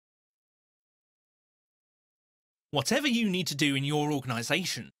Whatever you need to do in your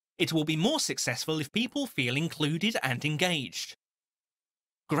organisation, it will be more successful if people feel included and engaged.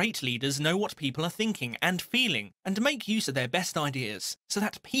 Great leaders know what people are thinking and feeling and make use of their best ideas so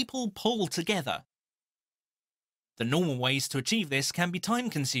that people pull together. The normal ways to achieve this can be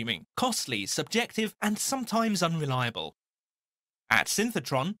time-consuming, costly, subjective, and sometimes unreliable. At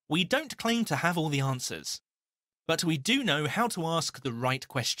Synthetron, we don't claim to have all the answers, but we do know how to ask the right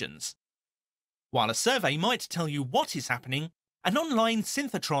questions. While a survey might tell you what is happening, an online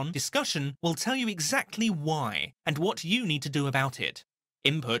Synthetron discussion will tell you exactly why and what you need to do about it.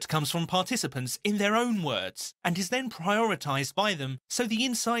 Input comes from participants in their own words and is then prioritised by them so the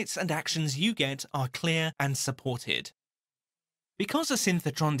insights and actions you get are clear and supported. Because a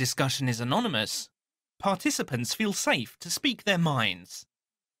Synthetron discussion is anonymous, participants feel safe to speak their minds.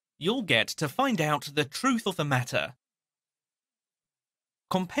 You'll get to find out the truth of the matter.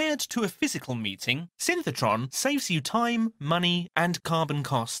 Compared to a physical meeting, Synthetron saves you time, money, and carbon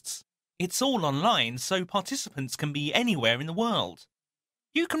costs. It's all online, so participants can be anywhere in the world.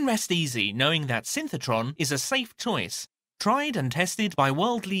 You can rest easy knowing that Synthetron is a safe choice, tried and tested by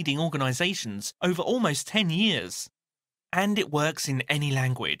world-leading organisations over almost 10 years. And it works in any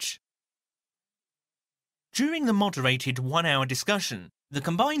language. During the moderated 1-hour discussion, the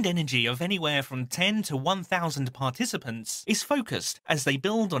combined energy of anywhere from 10 to 1,000 participants is focused as they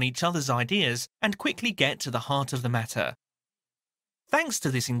build on each other's ideas and quickly get to the heart of the matter. Thanks to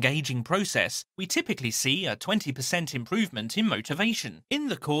this engaging process, we typically see a 20% improvement in motivation in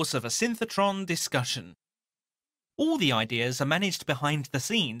the course of a Synthetron discussion. All the ideas are managed behind the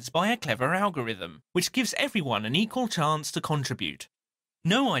scenes by a clever algorithm, which gives everyone an equal chance to contribute.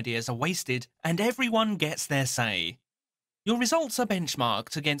 No ideas are wasted, and everyone gets their say. Your results are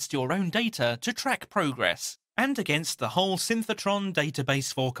benchmarked against your own data to track progress, and against the whole Synthetron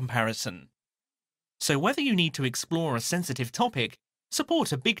database for comparison. So whether you need to explore a sensitive topic,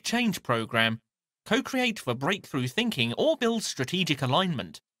 support a big change program, co-create for breakthrough thinking, or build strategic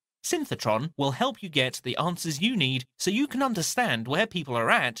alignment, Synthetron will help you get the answers you need so you can understand where people are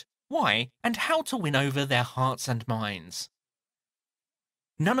at, why, and how to win over their hearts and minds.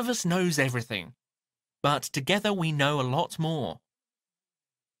 None of us knows everything, but together we know a lot more.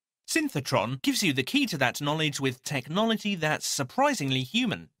 Synthetron gives you the key to that knowledge with technology that's surprisingly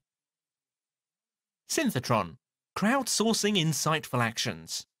human. Synthetron, crowdsourcing insightful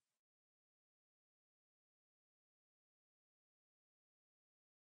actions.